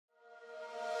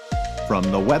From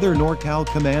the Weather NorCal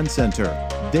Command Center,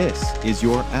 this is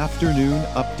your afternoon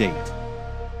update.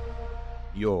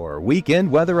 Your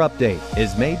weekend weather update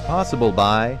is made possible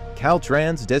by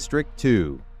Caltrans District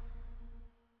 2.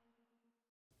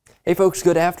 Hey folks,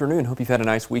 good afternoon. Hope you've had a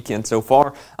nice weekend so far.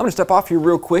 I'm going to step off here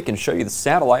real quick and show you the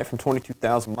satellite from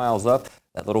 22,000 miles up.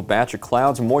 That little batch of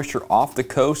clouds and moisture off the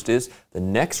coast is the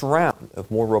next round of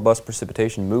more robust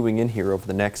precipitation moving in here over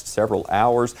the next several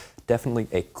hours. Definitely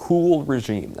a cool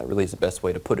regime. That really is the best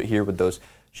way to put it here, with those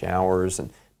showers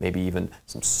and maybe even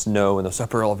some snow in those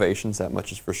upper elevations. That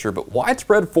much is for sure. But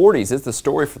widespread 40s is the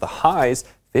story for the highs.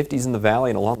 50s in the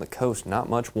valley and along the coast. Not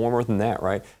much warmer than that,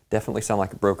 right? Definitely sound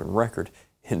like a broken record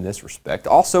in this respect.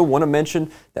 Also want to mention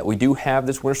that we do have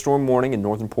this winter storm warning in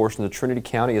northern portions of Trinity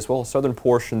County as well as southern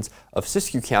portions of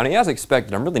Siskiyou County. As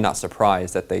expected, I'm really not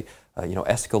surprised that they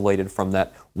escalated from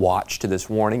that watch to this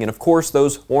warning. And of course,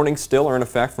 those warnings still are in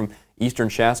effect from eastern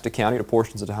Shasta County to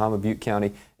portions of Tehama, Butte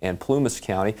County, and Plumas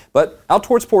County. But out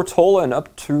towards Portola and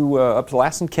up to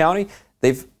Lassen County,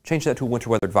 they've changed that to a winter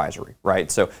weather advisory,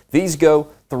 right? So these go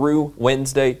through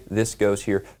Wednesday. This goes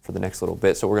here for the next little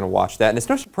bit. So we're going to watch that. And it's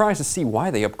no surprise to see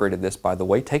why they upgraded this, by the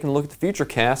way. Taking a look at the future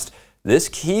cast, this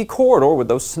key corridor with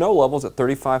those snow levels at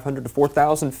 3,500 to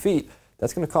 4,000 feet,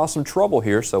 that's going to cause some trouble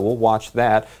here. So we'll watch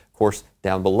that. Of course,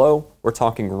 down below, we're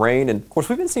talking rain. And of course,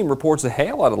 we've been seeing reports of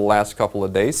hail out of the last couple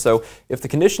of days. So if the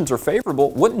conditions are favorable,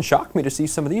 wouldn't shock me to see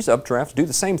some of these updrafts do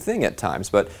the same thing at times.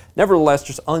 But nevertheless,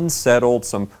 just unsettled,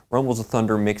 some rumbles of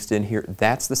thunder mixed in here.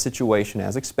 That's the situation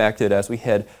as expected as we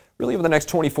head really over the next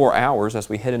 24 hours as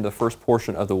we head into the first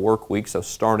portion of the work week. So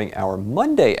starting our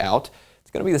Monday out,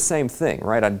 it's going to be the same thing,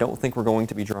 right? I don't think we're going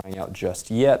to be drying out just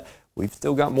yet. We've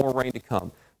still got more rain to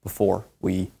come before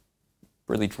we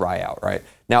really dry out, right?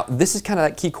 Now, this is kind of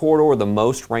that key corridor with the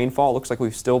most rainfall. Looks like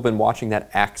we've still been watching that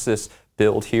axis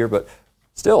build here, but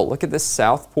still, look at this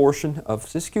south portion of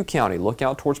Siskiyou County. Look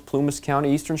out towards Plumas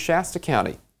County, eastern Shasta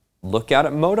County. Look out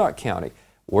at Modoc County.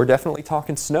 We're definitely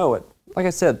talking snow at, like I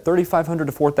said, 3,500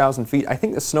 to 4,000 feet. I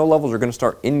think the snow levels are going to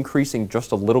start increasing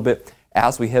just a little bit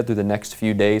as we head through the next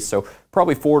few days. So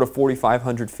probably 4,000 to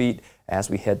 4,500 feet as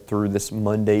we head through this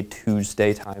Monday,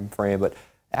 Tuesday time frame. But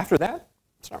after that,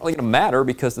 it's not really going to matter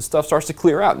because the stuff starts to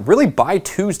clear out. And really by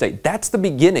Tuesday, that's the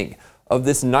beginning of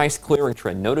this nice clearing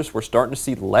trend. Notice we're starting to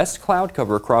see less cloud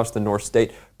cover across the North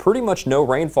State. Pretty much no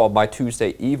rainfall by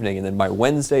Tuesday evening. And then by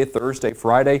Wednesday, Thursday,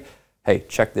 Friday, hey,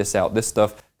 check this out. This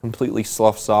stuff completely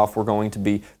sloughs off. We're going to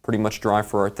be pretty much dry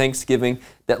for our Thanksgiving.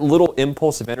 That little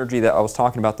impulse of energy that I was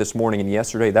talking about this morning and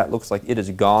yesterday, that looks like it is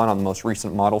gone on the most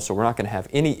recent model. So we're not going to have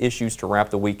any issues to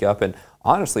wrap the week up, and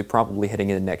honestly, probably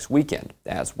heading into next weekend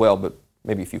as well. But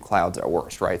maybe a few clouds at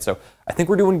worst, right? So I think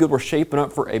we're doing good. We're shaping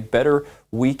up for a better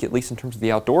week, at least in terms of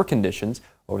the outdoor conditions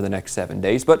over the next 7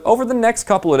 days. But over the next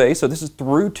couple of days, so this is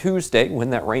through Tuesday when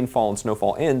that rainfall and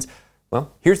snowfall ends,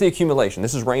 well, here's the accumulation.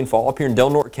 This is rainfall up here in Del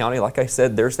Norte County. Like I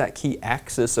said, there's that key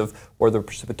axis of where the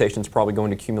precipitation is probably going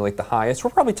to accumulate the highest.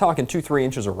 We're probably talking 2-3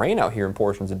 inches of rain out here in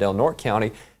portions of Del Norte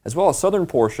County, as well as southern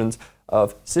portions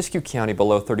of Siskiyou County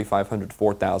below 3,500 to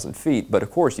 4,000 feet. But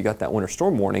of course, you got that winter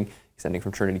storm warning extending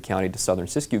from Trinity County to southern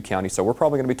Siskiyou County. So we're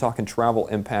probably going to be talking travel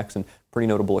impacts and pretty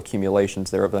notable accumulations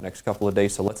there over the next couple of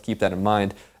days. So let's keep that in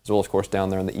mind, as well as, of course, down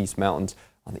there in the East Mountains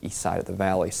on the east side of the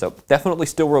valley. So definitely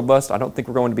still robust. I don't think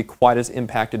we're going to be quite as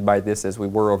impacted by this as we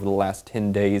were over the last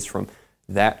 10 days from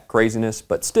that craziness.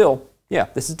 But still, yeah,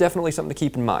 this is definitely something to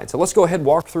keep in mind. So let's go ahead and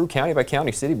walk through county by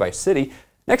county, city by city.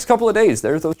 Next couple of days,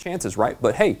 there's those chances, right?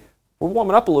 But hey, we're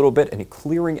warming up a little bit and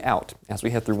clearing out as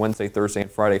we head through Wednesday, Thursday,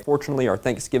 and Friday. Fortunately, our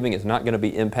Thanksgiving is not going to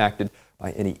be impacted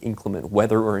by any inclement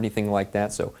weather or anything like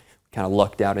that, so we kind of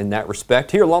lucked out in that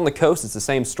respect. Here along the coast, it's the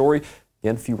same story.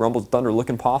 Again, a few rumbles of thunder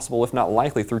looking possible, if not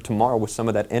likely, through tomorrow with some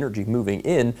of that energy moving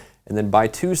in. And then by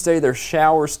Tuesday, there's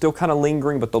showers still kind of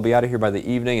lingering, but they'll be out of here by the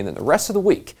evening. And then the rest of the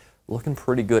week, looking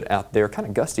pretty good out there. Kind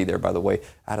of gusty there, by the way,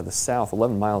 out of the south,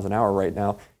 11 miles an hour right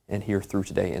now, and here through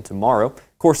today and tomorrow.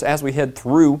 Of course, as we head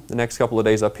through the next couple of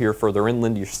days up here further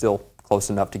inland, you're still close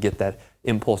enough to get that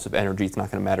impulse of energy. It's not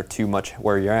going to matter too much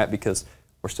where you're at because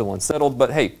we're still unsettled.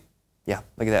 But hey, yeah,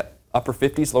 look at that. Upper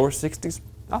 50s, lower 60s.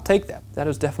 I'll take that. That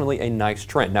is definitely a nice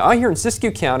trend. Now, out here in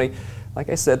Siskiyou County, like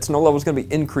I said, snow level is going to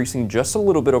be increasing just a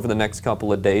little bit over the next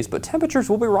couple of days, but temperatures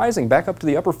will be rising back up to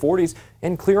the upper 40s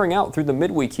and clearing out through the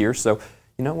midweek here. So,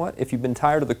 you know what? If you've been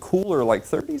tired of the cooler like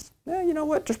 30s, you know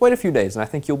what? Just wait a few days, and I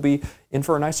think you'll be in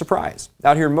for a nice surprise.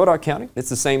 Out here in Modoc County, it's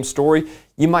the same story.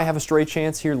 You might have a stray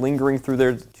chance here lingering through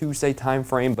their Tuesday time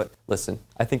frame, but listen,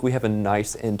 I think we have a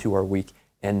nice end to our week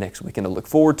and next weekend to look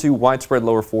forward to. Widespread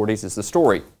lower 40s is the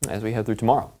story as we head through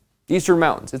tomorrow. Eastern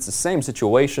Mountains, it's the same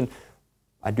situation.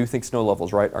 I do think snow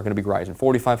levels, right, are going to be rising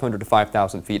 4,500 to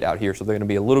 5,000 feet out here, so they're going to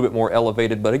be a little bit more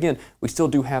elevated. But again, we still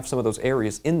do have some of those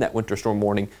areas in that winter storm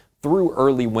warning through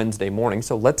early Wednesday morning,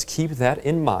 so let's keep that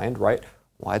in mind, right?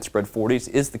 Widespread 40s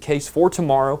is the case for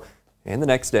tomorrow and the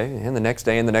next day and the next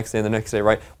day and the next day and the next day,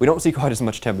 right? We don't see quite as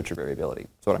much temperature variability.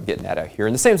 That's what I'm getting at out here.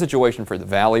 And the same situation for the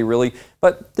valley, really,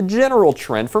 but the general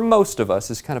trend for most of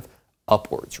us is kind of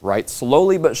upwards, right?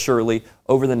 Slowly but surely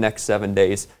over the next 7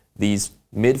 days, these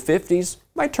mid-50s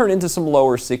might turn into some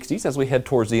lower 60s as we head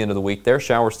towards the end of the week there.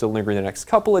 Showers still lingering the next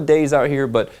couple of days out here,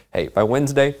 but hey, by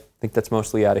Wednesday, I think that's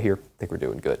mostly out of here. I think we're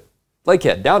doing good.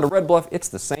 Lakehead down to Red Bluff, it's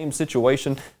the same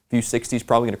situation. A few 60s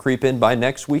probably going to creep in by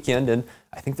next weekend, and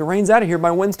I think the rain's out of here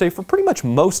by Wednesday for pretty much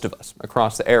most of us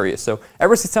across the area. So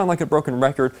ever since it sounds like a broken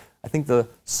record, I think the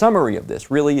summary of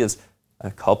this really is a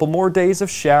couple more days of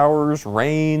showers,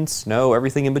 rain, snow,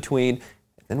 everything in between.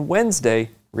 And then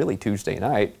Wednesday, really Tuesday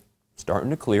night,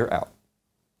 starting to clear out.